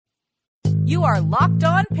You are Locked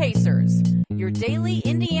On Pacers, your daily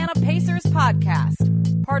Indiana Pacers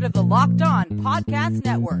podcast, part of the Locked On Podcast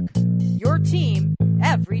Network, your team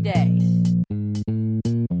every day.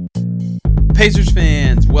 Pacers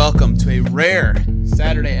fans, welcome to a rare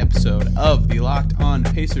Saturday episode of the Locked On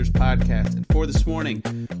Pacers podcast. And for this morning,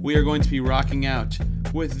 we are going to be rocking out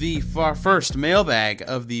with the first mailbag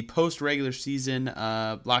of the post-regular season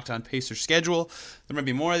Locked On Pacers schedule. There might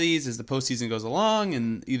be more of these as the postseason goes along,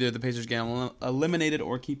 and either the Pacers get eliminated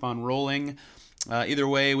or keep on rolling. Either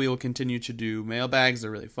way, we will continue to do mailbags.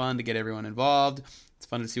 They're really fun to get everyone involved. It's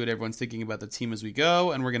fun to see what everyone's thinking about the team as we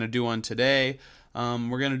go, and we're going to do one today.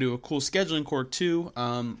 We're going to do a cool scheduling quirk too.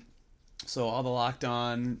 So all the Locked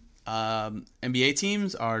On NBA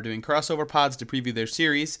teams are doing crossover pods to preview their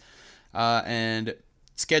series, and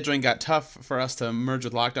scheduling got tough for us to merge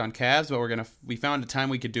with Locked On Cavs, but we found a time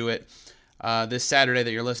we could do it this Saturday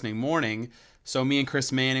that you're listening morning. So me and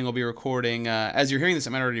Chris Manning will be recording, as you're hearing this,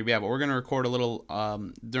 it might already be out, but we're going to record a little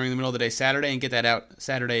during the middle of the day Saturday and get that out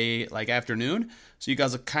Saturday afternoon. So you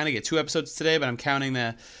guys will kind of get 2 episodes today, but I'm counting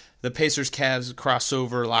the Pacers-Cavs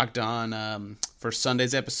crossover Locked On for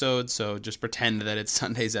Sunday's episode, so just pretend that it's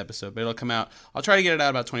Sunday's episode, but it'll come out. I'll try to get it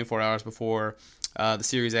out about 24 hours before the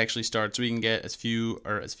series actually starts, so we can get as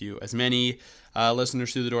many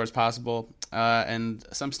listeners through the door as possible, and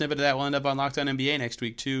some snippet of that will end up on Locked On NBA next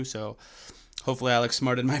week too, so hopefully Alex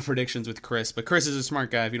smarted my predictions with Chris, but Chris is a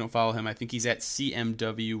smart guy. If you don't follow him, I think he's at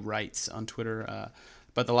CMW Rights on Twitter,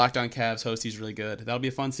 but the Locked On Cavs host, he's really good. That'll be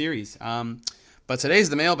a fun series. But today's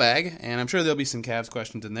the mailbag, and I'm sure there'll be some Cavs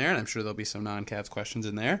questions in there, and I'm sure there'll be some non-Cavs questions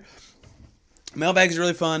in there. Mailbag is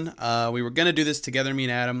really fun. We were going to do this together, me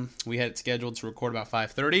and Adam. We had it scheduled to record about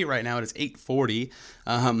 5:30. Right now it is 8:40.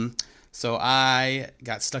 So I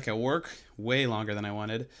got stuck at work way longer than I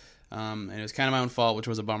wanted, and it was kind of my own fault, which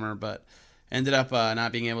was a bummer, but ended up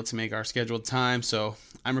not being able to make our scheduled time, so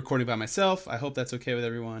I'm recording by myself. I hope that's okay with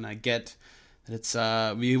everyone. I get that it's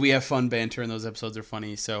we have fun banter, and those episodes are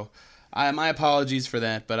funny, so my apologies for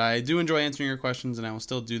that, but I do enjoy answering your questions, and I will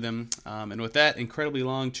still do them. And with that incredibly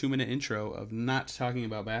long 2-minute intro of not talking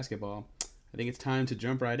about basketball, I think it's time to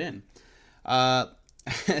jump right in. Twerk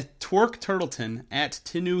Turtleton at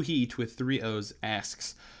Tinu Heat with 3 O's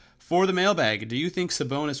asks, for the mailbag, do you think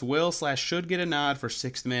Sabonis will/should get a nod for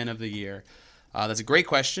 6th man of the year? That's a great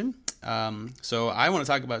question. So I want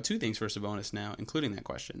to talk about 2 things for Sabonis now, including that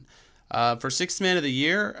question. For 6th man of the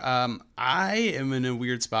year, I am in a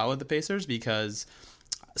weird spot with the Pacers because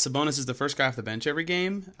Sabonis is the first guy off the bench every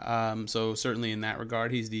game. So certainly in that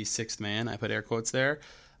regard, he's the 6th man. I put air quotes there.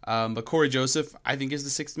 But Corey Joseph, I think, is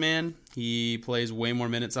the 6th man. He plays way more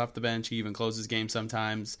minutes off the bench. He even closes games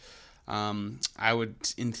sometimes. I would,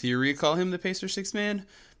 in theory, call him the Pacers 6th man.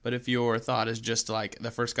 But if your thought is just like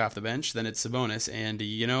the first guy off the bench, then it's Sabonis. And,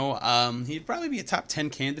 he'd probably be a top 10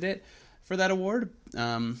 candidate for that award.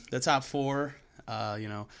 The top 4,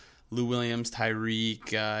 Lou Williams,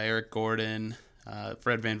 Tyreek, Eric Gordon,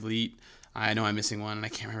 Fred VanVleet. I know I'm missing one, and I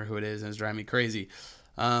can't remember who it is, and it's driving me crazy.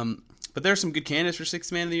 But there's some good candidates for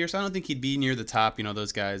 6th man of the year, so I don't think he'd be near the top.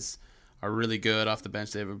 Those guys are really good off the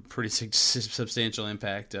bench. They have a pretty substantial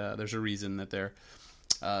impact. There's a reason that they're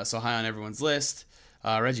so high on everyone's list.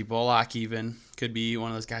 Reggie Bullock even could be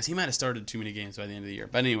one of those guys. He might have started too many games by the end of the year.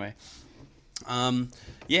 But anyway,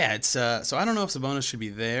 it's so I don't know if Sabonis should be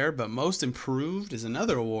there, but most improved is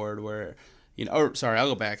another award where, I'll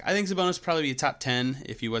go back. I think Sabonis would probably be a top 10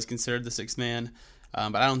 if he was considered the 6th man,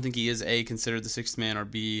 but I don't think he is A, considered the 6th man, or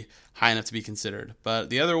B, high enough to be considered. But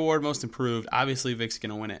the other award, most improved, obviously Vic's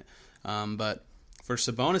going to win it. But for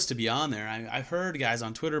Sabonis to be on there, I've heard guys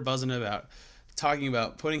on Twitter talking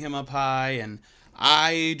about putting him up high, and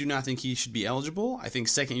I do not think he should be eligible. I think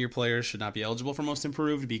second-year players should not be eligible for most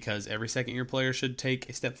improved because every second-year player should take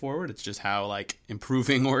a step forward. It's just how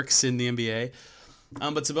improving works in the NBA.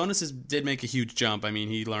 But Sabonis did make a huge jump. I mean,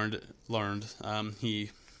 he learned.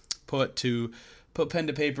 He put pen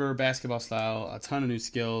to paper, basketball style, a ton of new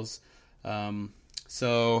skills.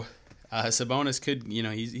 Sabonis could,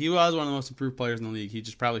 he was one of the most improved players in the league. He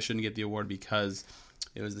just probably shouldn't get the award because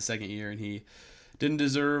it was the second year and he didn't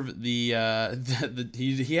deserve the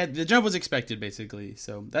jump was expected, basically.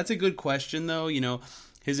 So that's a good question, though.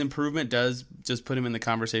 His improvement does just put him in the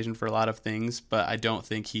conversation for a lot of things, but I don't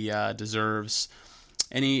think he deserves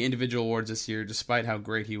any individual awards this year, despite how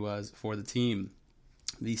great he was for the team.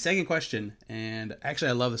 The second question, and actually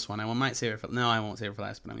I love this one. I might save it for, no, I won't save it for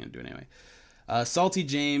last, but I'm going to do it anyway. Salty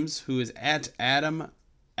James, who is at Adam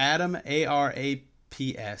ARAPS,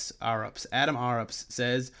 Adam Arups,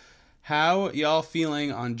 says, how y'all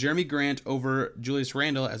feeling on Jeremy Grant over Julius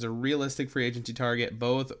Randle as a realistic free agency target,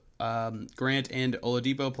 both Grant and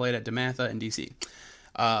Oladipo played at DeMatha in D.C.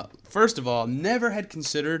 First of all, never had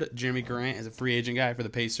considered Jeremy Grant as a free agent guy for the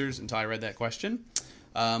Pacers until I read that question.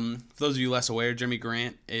 For those of you less aware, Jeremy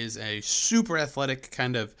Grant is a super athletic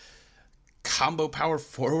kind of combo power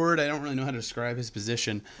forward. I don't really know how to describe his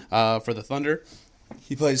position for the Thunder.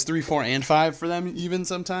 He plays 3, 4, and 5 for them even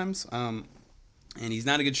sometimes. And he's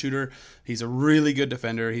not a good shooter. He's a really good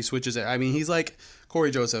defender. He switches it. I mean, he's like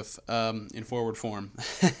Corey Joseph in forward form,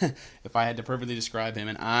 if I had to perfectly describe him.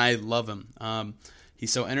 And I love him.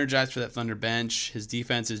 He's so energized for that Thunder bench. His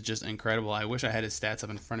defense is just incredible. I wish I had his stats up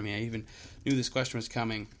in front of me. I even knew this question was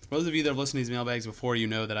coming. For those of you that have listened to these mailbags before, you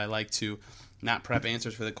know that I like to not prep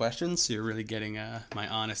answers for the questions, so you're really getting my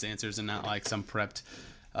honest answers and not like some prepped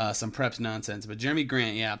nonsense. But Jeremy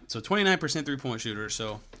Grant, yeah, so 29% 3-point shooter.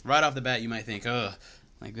 So right off the bat, you might think,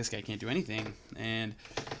 like this guy can't do anything,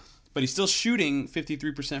 but he's still shooting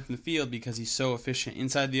 53% from the field because he's so efficient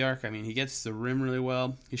inside the arc. I mean, he gets the rim really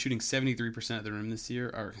well. He's shooting 73% at the rim this year.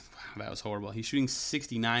 Wow, that was horrible. He's shooting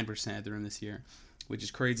 69% at the rim this year, which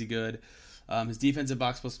is crazy good. His defensive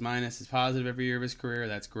box plus minus is positive every year of his career.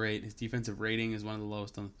 That's great. His defensive rating is one of the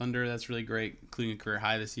lowest on the Thunder. That's really great, including a career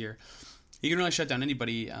high this year. He can really shut down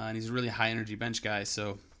anybody, and he's a really high-energy bench guy.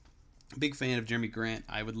 So, big fan of Jeremy Grant.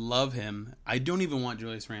 I would love him. I don't even want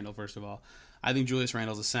Julius Randle, first of all. I think Julius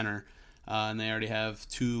Randle's a center, and they already have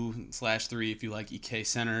 2/3, if you like, EK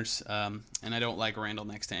centers, and I don't like Randle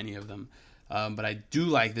next to any of them. But I do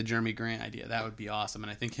like the Jeremy Grant idea. That would be awesome,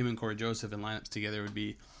 and I think him and Corey Joseph in lineups together would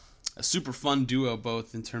be a super fun duo,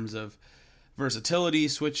 both in terms of versatility,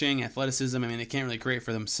 switching, athleticism. I mean, they can't really create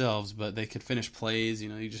for themselves, but they could finish plays. You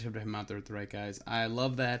know, you just have to have them out there with the right guys. I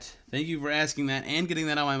love that. Thank you for asking that and getting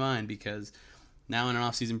that out of my mind, because now in an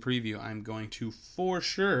off-season preview, I'm going to for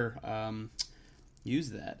sure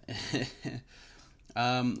use that.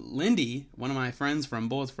 Lindy, one of my friends from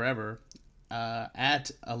Bullets Forever,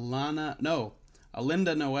 at Alinda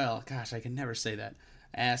Noel, gosh, I can never say that,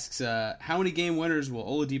 asks, how many game winners will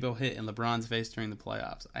Oladipo hit in LeBron's face during the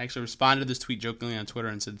playoffs? I actually responded to this tweet jokingly on Twitter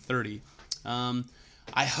and said 30.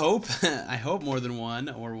 I hope more than one,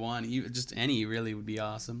 or one, just any really would be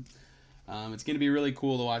awesome. It's going to be really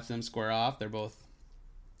cool to watch them square off. They're both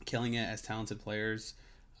killing it as talented players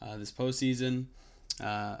this season.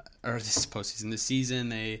 This season,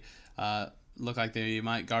 they look like they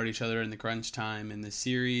might guard each other in the crunch time in this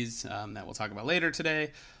series that we'll talk about later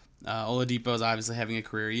today. Oladipo is obviously having a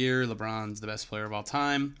career year. LeBron's the best player of all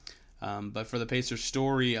time. But for the Pacers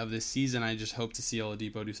story of this season, I just hope to see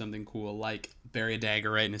Oladipo do something cool, like bury a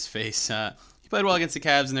dagger right in his face. He played well against the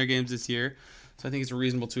Cavs in their games this year, so I think it's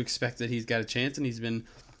reasonable to expect that he's got a chance, and he's been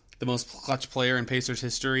the most clutch player in Pacers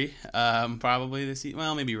history, probably this season.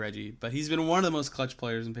 Well, maybe Reggie, but he's been one of the most clutch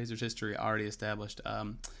players in Pacers history already established.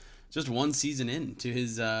 Just one season into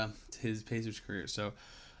his Pacers career, so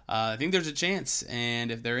I think there's a chance,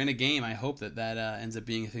 and if they're in a game, I hope that ends up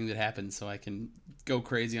being a thing that happens, so I can go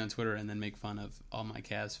crazy on Twitter and then make fun of all my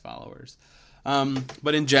Cavs followers.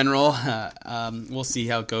 But in general, we'll see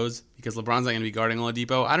how it goes, because LeBron's not going to be guarding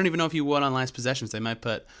Oladipo. I don't even know if he would on last possessions. They might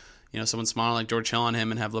put someone smaller like George Hill on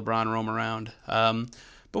him and have LeBron roam around.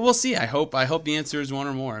 But we'll see. I hope the answer is one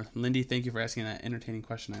or more. Lindy, thank you for asking that entertaining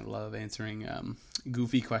question. I love answering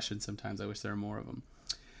goofy questions sometimes. I wish there were more of them.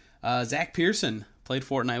 Zach Pearson, played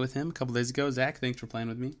Fortnite with him a couple days ago. Zach, thanks for playing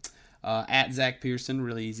with me. At Zach Pearson,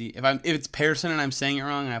 really easy. If it's Pearson and I'm saying it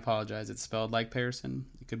wrong, I apologize. It's spelled like Pearson.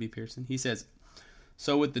 It could be Pearson. He says,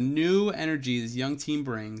 so with the new energy this young team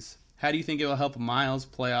brings, how do you think it will help Miles'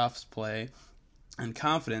 playoffs play and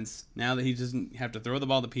confidence now that he doesn't have to throw the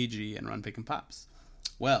ball to PG and run pick and pops?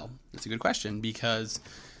 Well, that's a good question, because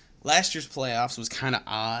last year's playoffs was kind of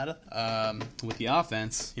odd with the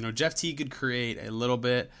offense. Jeff Teague could create a little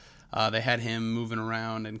bit. They had him moving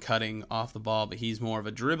around and cutting off the ball, but he's more of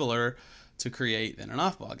a dribbler to create than an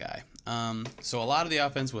off-ball guy. So a lot of the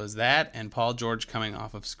offense was that and Paul George coming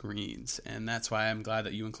off of screens, and that's why I'm glad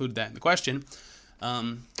that you included that in the question,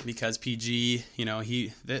 because PG,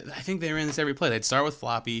 I think they ran this every play. They'd start with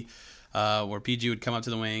floppy, where PG would come up to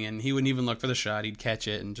the wing, and he wouldn't even look for the shot. He'd catch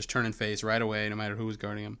it and just turn and face right away, no matter who was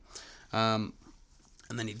guarding him. And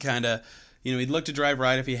then he'd kind of, he'd look to drive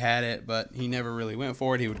right if he had it, but he never really went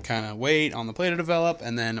for it. He would kind of wait on the play to develop,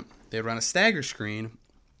 and then they'd run a stagger screen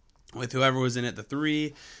with whoever was in at the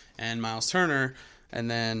 3 and Miles Turner, and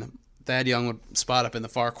then Thad Young would spot up in the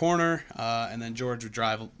far corner, and then George would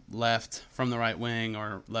drive left from the right wing,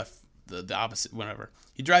 or left the opposite, whatever.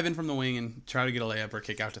 He'd drive in from the wing and try to get a layup or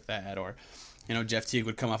kick out to Thad, or Jeff Teague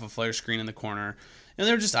would come off a flare screen in the corner And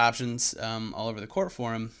there were just options all over the court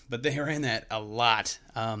for him, but they ran that a lot.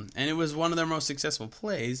 And it was one of their most successful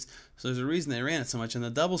plays, so there's a reason they ran it so much. In the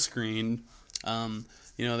double screen,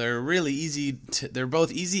 they're really easy. They're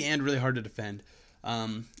both easy and really hard to defend.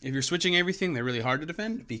 If you're switching everything, they're really hard to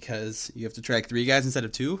defend because you have to track 3 guys instead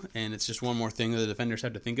of 2, and it's just one more thing that the defenders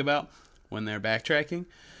have to think about when they're backtracking.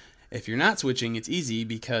 If you're not switching, it's easy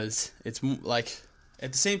because it's like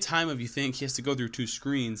at the same time if you think he has to go through 2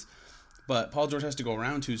 screens, but Paul George has to go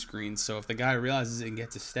around 2 screens, so if the guy realizes it and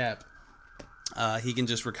gets a step, he can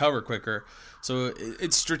just recover quicker. So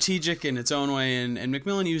it's strategic in its own way, and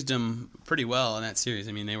McMillan used them pretty well in that series.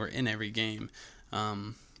 I mean, they were in every game.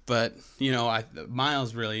 But,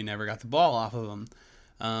 Miles really never got the ball off of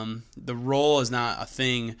him. The roll is not a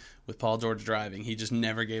thing with Paul George driving. He just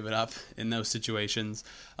never gave it up in those situations.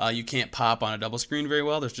 You can't pop on a double screen very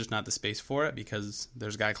well. There's just not the space for it because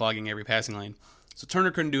there's a guy clogging every passing lane. So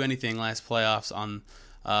Turner couldn't do anything last playoffs on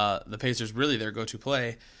the Pacers, really their go-to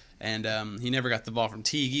play. And he never got the ball from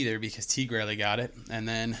Teague either because Teague rarely got it. And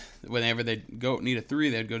then whenever they'd need a 3,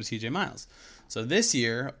 they'd go to TJ Miles. So this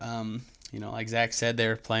year, like Zach said,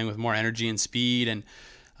 they're playing with more energy and speed. And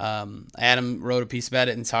Adam wrote a piece about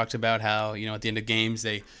it and talked about how, at the end of games,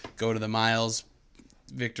 they go to the Miles,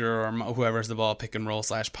 Victor, or whoever has the ball, pick and roll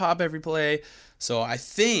 / pop every play. So I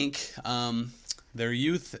think their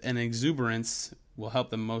youth and exuberance will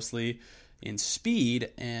help them mostly in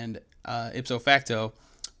speed, and ipso facto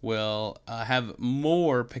will have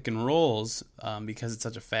more pick and rolls because it's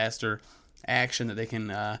such a faster action that they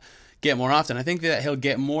can get more often. I think that he'll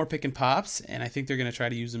get more pick and pops, and I think they're going to try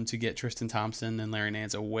to use them to get Tristan Thompson and Larry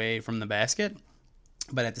Nance away from the basket.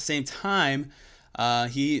 But at the same time,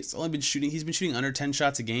 he's been shooting under 10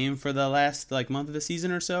 shots a game for the last month of the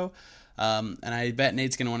season or so. And I bet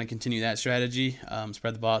Nate's going to want to continue that strategy,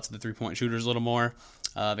 spread the ball out to the 3-point shooters a little more.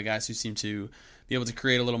 The guys who seem to be able to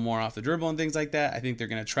create a little more off the dribble and things like that. I think they're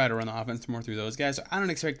going to try to run the offense more through those guys. So I don't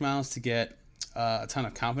expect Miles to get a ton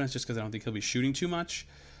of confidence just because I don't think he'll be shooting too much.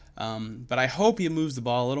 But I hope he moves the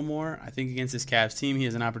ball a little more. I think against this Cavs team, he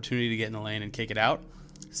has an opportunity to get in the lane and kick it out.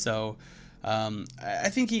 So I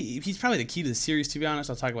think he's probably the key to the series, to be honest.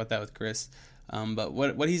 I'll talk about that with Chris. But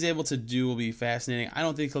what he's able to do will be fascinating. I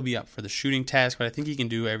don't think he'll be up for the shooting task, but I think he can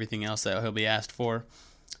do everything else that he'll be asked for.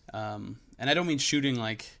 And I don't mean shooting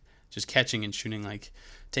like just catching and shooting, like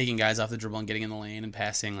taking guys off the dribble and getting in the lane and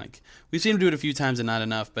passing. Like we've seen him do it a few times and not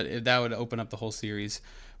enough, but that would open up the whole series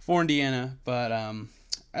for Indiana. But I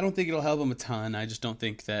don't think it'll help him a ton. I just don't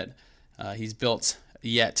think that he's built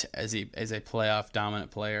yet as a playoff dominant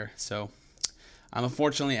player. So I'm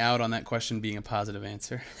unfortunately out on that question being a positive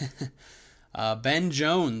answer. Ben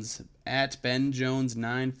Jones at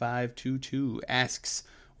BenJones9522 asks,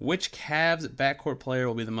 which Cavs backcourt player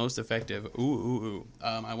will be the most effective?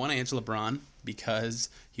 I want to answer LeBron because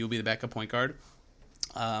he will be the backup point guard.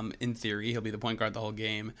 In theory, he'll be the point guard the whole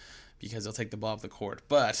game because he'll take the ball off the court.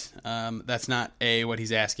 But that's not A, what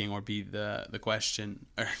he's asking, or B, the question.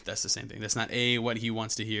 Or that's the same thing. That's not A, what he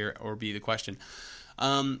wants to hear, or B, the question.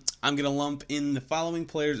 I'm going to lump in the following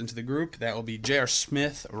players into the group. That will be J.R.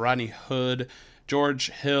 Smith, Rodney Hood, George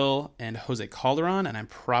Hill, and Jose Calderon, and I'm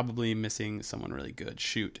probably missing someone really good.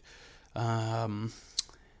 Jordan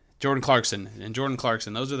Clarkson.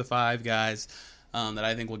 Those are the 5 guys that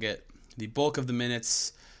I think will get the bulk of the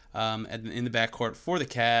minutes in the backcourt for the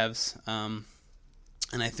Cavs. And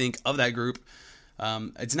I think of that group,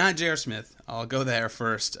 it's not J.R. Smith. I'll go there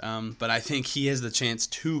first. But I think he has the chance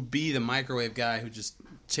to be the microwave guy who just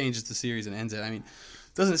changes the series and ends it. I mean,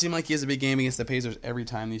 it doesn't seem like he has a big game against the Pacers every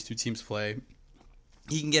time these two teams play.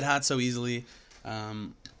 He can get hot so easily.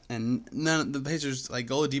 And none of the Pacers, like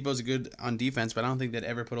Oladipo's good on defense, but I don't think they'd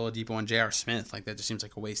ever put Oladipo on J.R. Smith. Like, that just seems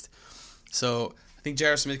like a waste. So I think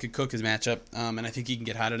J.R. Smith could cook his matchup, and I think he can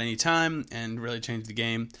get hot at any time and really change the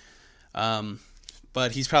game.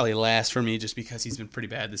 But he's probably last for me just because he's been pretty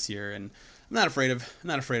bad this year, and I'm not afraid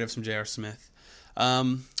of some J.R. Smith.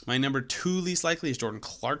 My number 2 least likely is Jordan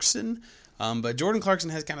Clarkson. But Jordan Clarkson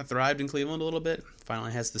has kind of thrived in Cleveland a little bit.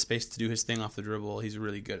 Finally has the space to do his thing off the dribble. He's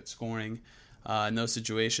really good at scoring in those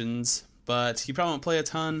situations. But he probably won't play a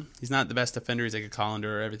ton. He's not the best defender. He's like a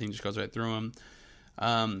Collender. Everything just goes right through him.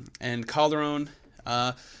 And Calderon's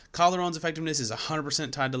effectiveness is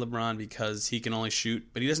 100% tied to LeBron because he can only shoot,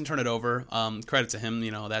 but he doesn't turn it over. Credit to him.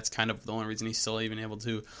 That's kind of the only reason he's still even able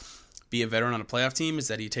to be a veteran on a playoff team is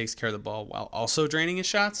that he takes care of the ball while also draining his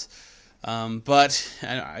shots. But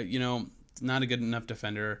not a good enough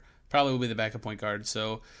defender. Probably will be the backup point guard.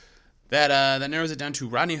 So that narrows it down to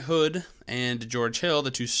Rodney Hood and George Hill, the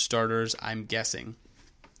 2 starters, I'm guessing.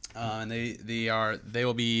 And they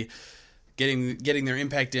will be getting their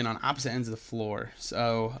impact in on opposite ends of the floor.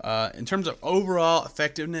 So in terms of overall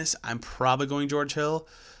effectiveness, I'm probably going George Hill.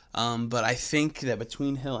 But I think that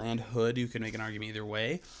between Hill and Hood, you can make an argument either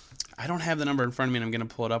way. I don't have the number in front of me, and I'm going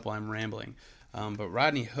to pull it up while I'm rambling. But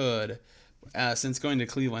Rodney Hood, since going to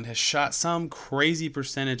Cleveland, has shot some crazy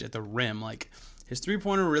percentage at the rim. Like, his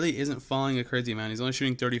three-pointer really isn't falling a crazy amount. He's only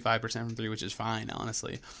shooting 35% from three, which is fine,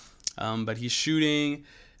 honestly. But he's shooting,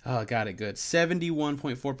 got it good,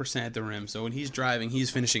 71.4% at the rim. So when he's driving, he's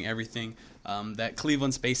finishing everything. That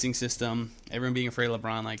Cleveland spacing system, everyone being afraid of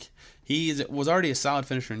LeBron, like, he was already a solid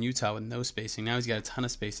finisher in Utah with no spacing. Now he's got a ton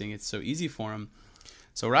of spacing. It's so easy for him.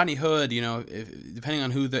 So Rodney Hood, depending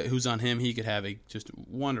on who's on him, he could have a just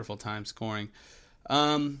wonderful time scoring.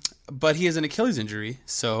 But he has an Achilles injury,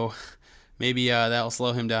 so maybe that will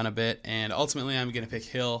slow him down a bit. And ultimately, I'm going to pick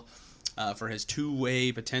Hill for his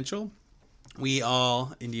two-way potential. We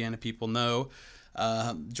all, Indiana people, know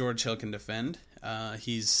George Hill can defend.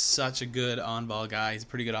 He's such a good on-ball guy. He's a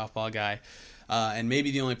pretty good off-ball guy. And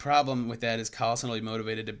maybe the only problem with that is Collison will be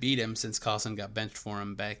motivated to beat him since Collison got benched for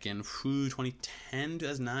him back in 2010,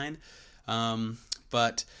 2009.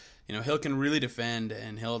 But Hill can really defend,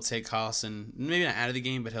 and he'll take Collison maybe not out of the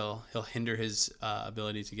game, but he'll hinder his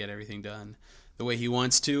ability to get everything done the way he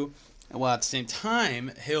wants to. While at the same time,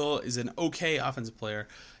 Hill is an okay offensive player.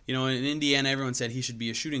 In Indiana, everyone said he should be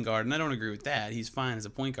a shooting guard, and I don't agree with that. He's fine as a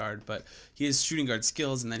point guard, but he has shooting guard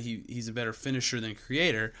skills, and that he's a better finisher than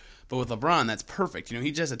creator. But with LeBron, that's perfect.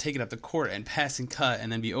 He just has to take it up the court and pass and cut and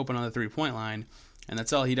then be open on the three-point line, and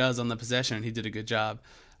that's all he does on the possession, and he did a good job.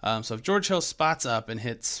 So if George Hill spots up and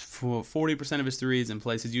hits 40% of his threes and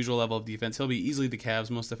plays his usual level of defense, he'll be easily the Cavs'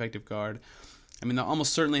 most effective guard. They'll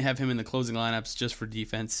almost certainly have him in the closing lineups just for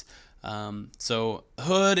defense. So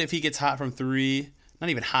Hood, if he gets hot from three, not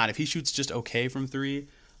even hot, if he shoots just okay from three,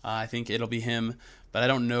 I think it'll be him. But I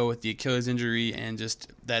don't know with the Achilles injury, and just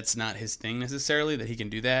that's not his thing necessarily, that he can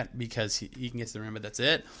do that because he can get to the rim, but that's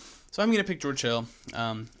it. So I'm going to pick George Hill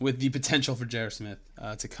with the potential for J.R. Smith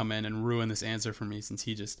to come in and ruin this answer for me since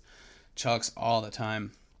he just chucks all the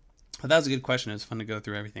time. But that was a good question. It was fun to go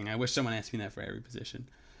through everything. I wish someone asked me that for every position.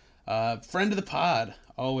 Friend of the pod,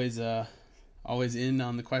 always in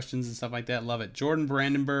on the questions and stuff like that. Love it. Jordan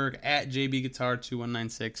Brandenburg at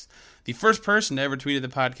JBGuitar2196. The first person to ever tweeted the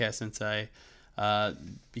podcast since I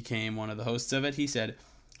became one of the hosts of it. He said,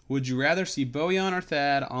 would you rather see Bojan or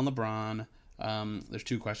Thad on LeBron? There's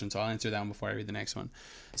two questions, so I'll answer that one before I read the next one.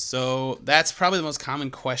 So that's probably the most common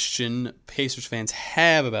question Pacers fans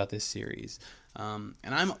have about this series. And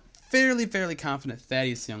I'm fairly confident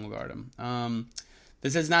Thaddeus Young will guard him.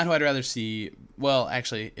 This is not who I'd rather see. Well,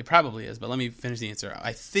 actually, it probably is, but let me finish the answer.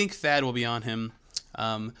 I think Thad will be on him.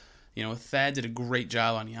 Thad did a great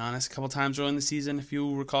job on Giannis a couple times early in the season, if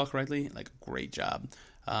you recall correctly. Like, great job.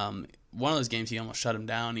 One of those games, he almost shut him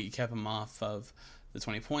down. He kept him off of the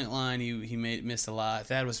 20-point line. He missed a lot.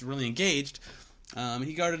 Thad was really engaged.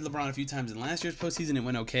 He guarded LeBron a few times in last year's postseason. It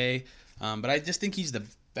went okay. But I just think he's the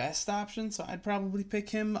best option, so I'd probably pick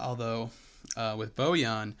him. Although, with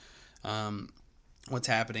Bojan, what's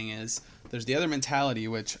happening is there's the other mentality,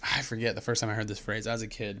 which I forget the first time I heard this phrase. I was a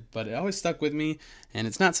kid, but it always stuck with me, and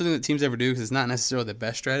it's not something that teams ever do because it's not necessarily the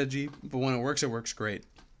best strategy, but when it works great.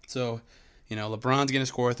 So, LeBron's going to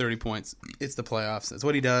score 30 points. It's the playoffs. That's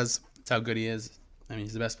what he does. That's how good he is.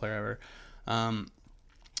 He's the best player ever.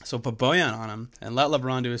 So put Bojan on him and let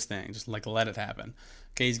LeBron do his thing. Just let it happen.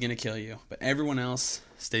 Okay, he's going to kill you. But everyone else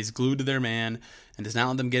stays glued to their man and does not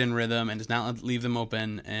let them get in rhythm and does not leave them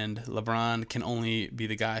open. And LeBron can only be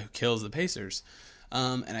the guy who kills the Pacers.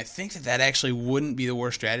 And I think that actually wouldn't be the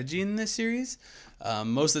worst strategy in this series.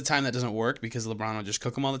 Most of the time that doesn't work because LeBron will just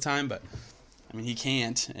cook him all the time. But, he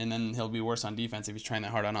can't. And then he'll be worse on defense if he's trying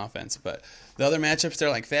that hard on offense. But the other matchups there,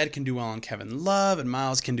 like Thad can do well on Kevin Love and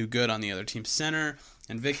Miles can do good on the other team's center.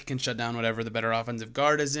 And Vic can shut down whatever the better offensive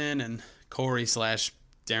guard is in. And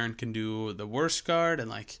Corey/Darren can do the worst guard.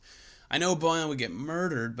 And I know Bojan would get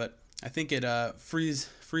murdered, but I think it frees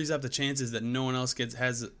up the chances that no one else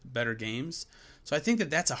has better games. So I think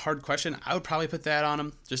that's a hard question. I would probably put that on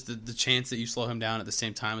him. Just the chance that you slow him down at the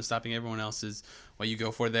same time as stopping everyone else is what you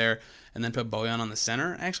go for there. And then put Bojan on the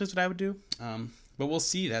center, actually is what I would do. But we'll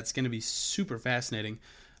see. That's going to be super fascinating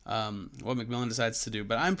what McMillan decides to do.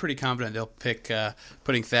 But I'm pretty confident they'll pick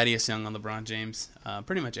putting Thaddeus Young on LeBron James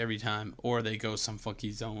pretty much every time. Or they go some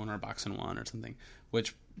funky zone or box and one or something,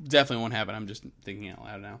 which definitely won't happen. I'm just thinking out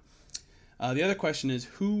loud now. The other question is,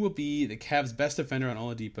 who will be the Cavs' best defender on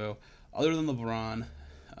Oladipo other than LeBron?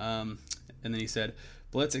 And then he said,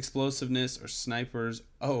 blitz explosiveness or snipers.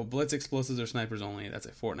 Oh, blitz explosives or snipers only. That's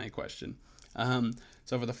a Fortnite question. So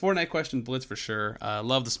So for the Fortnite question, Blitz for sure.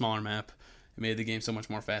 Love the smaller map. It made the game so much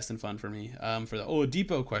more fast and fun for me. For the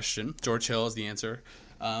Oladipo question, George Hill is the answer.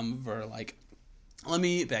 Let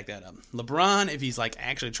me back that up. LeBron, if he's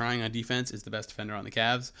actually trying on defense, is the best defender on the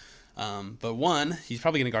Cavs. But one, he's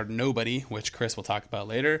probably going to guard nobody, which Chris will talk about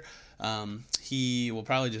later. He will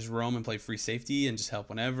probably just roam and play free safety and just help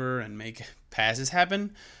whenever and make passes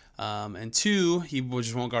happen. And two, he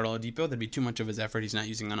just won't guard Oladipo. That'd be too much of his effort he's not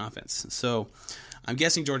using on offense. So I'm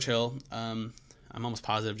guessing George Hill. I'm almost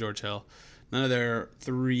positive George Hill. None of their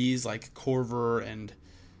threes like Corver and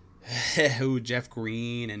Jeff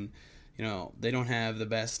Green, and they don't have the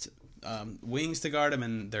best wings to guard him,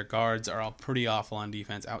 and their guards are all pretty awful on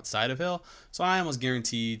defense outside of Hill. So I almost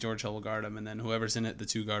guarantee George Hill will guard him, and then whoever's in it, the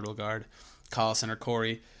two guard will guard Collison or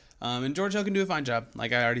Corey. And George Hill can do a fine job.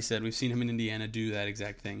 Like I already said, we've seen him in Indiana do that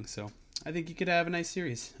exact thing. So I think you could have a nice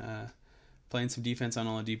series playing some defense on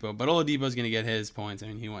Oladipo. But Oladipo's going to get his points. I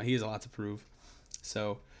mean, he has a lot to prove.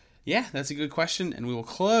 So yeah, that's a good question. And we will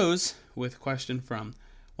close with a question from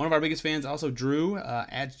one of our biggest fans, also Drew,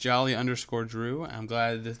 at Jolly_Drew. I'm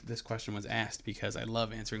glad this question was asked because I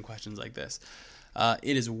love answering questions like this.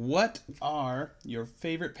 It is, what are your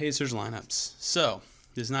favorite Pacers lineups? So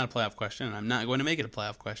this is not a playoff question, and I'm not going to make it a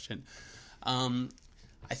playoff question.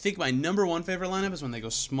 I think my number one favorite lineup is when they go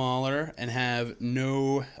smaller and have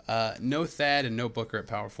no Thad and no Booker at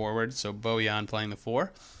power forward, so Bojan playing the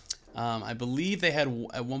 4. I believe they had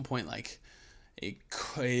at one point a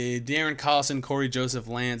Darren Collison, Corey Joseph,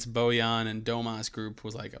 Lance, Bojan, and Domas group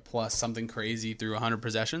was a plus something crazy through 100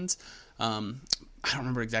 possessions. I don't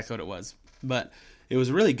remember exactly what it was, but it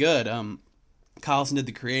was really good. Collison did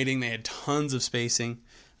the creating. They had tons of spacing.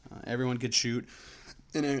 Everyone could shoot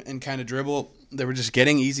and kind of dribble. They were just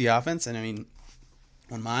getting easy offense. And I mean,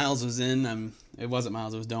 when Miles was in, it wasn't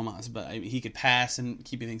Miles, it was Domas, but he could pass and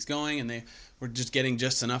keep things going, and they were just getting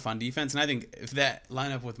just enough on defense. And I think if that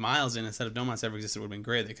lineup with Miles in instead of Domas ever existed, it would have been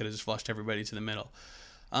great. They could have just flushed everybody to the middle.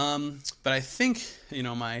 But I think,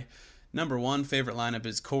 my number one favorite lineup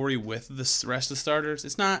is Corey with the rest of the starters.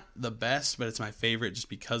 It's not the best, but it's my favorite just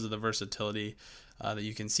because of the versatility that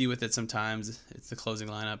you can see with it sometimes. It's the closing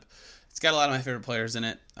lineup. It's got a lot of my favorite players in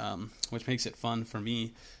it, which makes it fun for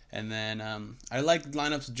me. And then I like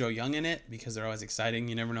lineups with Joe Young in it because they're always exciting.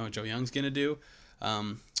 You never know what Joe Young's going to do.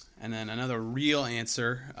 And then another real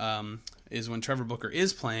answer is when Trevor Booker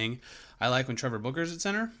is playing. I like when Trevor Booker's at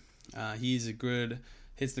center. He's a good,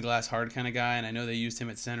 hits the glass hard kind of guy, and I know they used him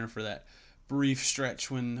at center for that brief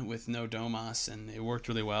stretch with no Domas, and it worked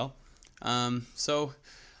really well. So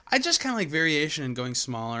I just kind of like variation and going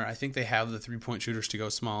smaller. I think they have the three-point shooters to go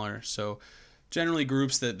smaller. So generally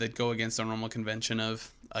groups that go against our normal convention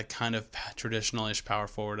of a kind of traditional-ish power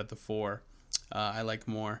forward at the 4, I like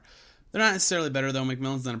more. They're not necessarily better, though.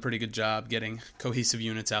 McMillan's done a pretty good job getting cohesive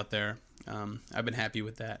units out there. I've been happy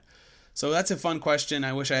with that. So that's a fun question.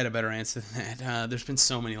 I wish I had a better answer than that. There's been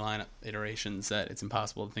so many lineup iterations that it's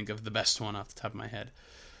impossible to think of the best one off the top of my head.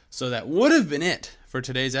 So that would have been it for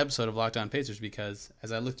today's episode of Locked On Pacers because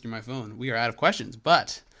as I looked through my phone, we are out of questions.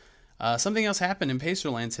 But something else happened in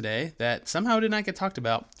Pacerland today that somehow did not get talked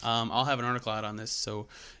about. I'll have an article out on this, so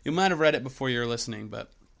you might have read it before you're listening.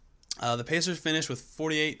 But the Pacers finished with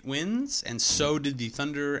 48 wins, and so did the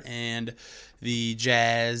Thunder and the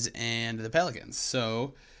Jazz and the Pelicans.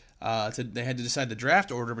 So they had to decide the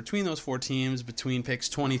draft order between those 4 teams between picks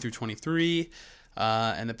 20 through 23.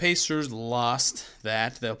 And the Pacers lost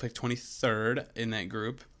that. They'll pick 23rd in that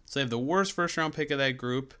group. So they have the worst first-round pick of that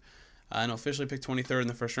group. And officially pick 23rd in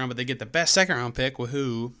the first round, but they get the best second-round pick.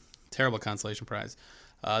 Woohoo. Terrible consolation prize.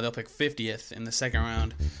 They'll pick 50th in the second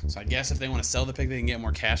round. So I guess if they want to sell the pick, they can get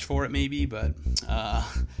more cash for it maybe, but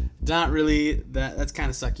not really. That's kind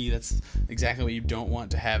of sucky. That's exactly what you don't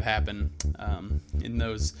want to have happen in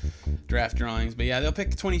those draft drawings. But yeah, they'll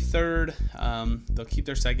pick 23rd. They'll keep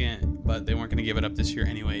their second, but they weren't going to give it up this year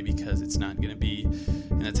anyway because it's not going to be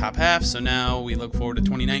in the top half. So now we look forward to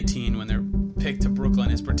 2019 when their pick to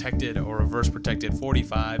Brooklyn is protected or reverse protected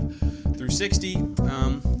 45 through 60.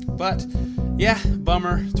 But yeah,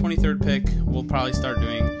 bummer. 23rd pick. We'll probably start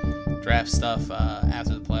doing draft stuff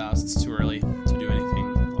after the playoffs. It's too early to do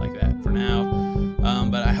anything like that for now.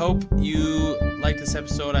 But I hope you like this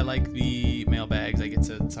episode. I like the mailbags. I get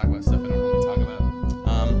to talk about stuff I don't normally talk about.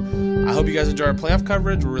 I hope you guys enjoy our playoff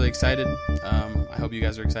coverage. We're really excited. I hope you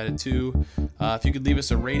guys are excited too. If you could leave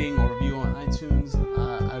us a rating or review on iTunes,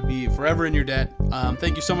 I'd be forever in your debt.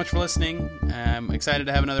 Thank you so much for listening. I'm excited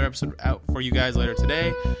to have another episode out for you guys later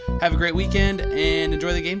today. Have a great weekend and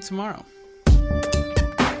enjoy the game tomorrow.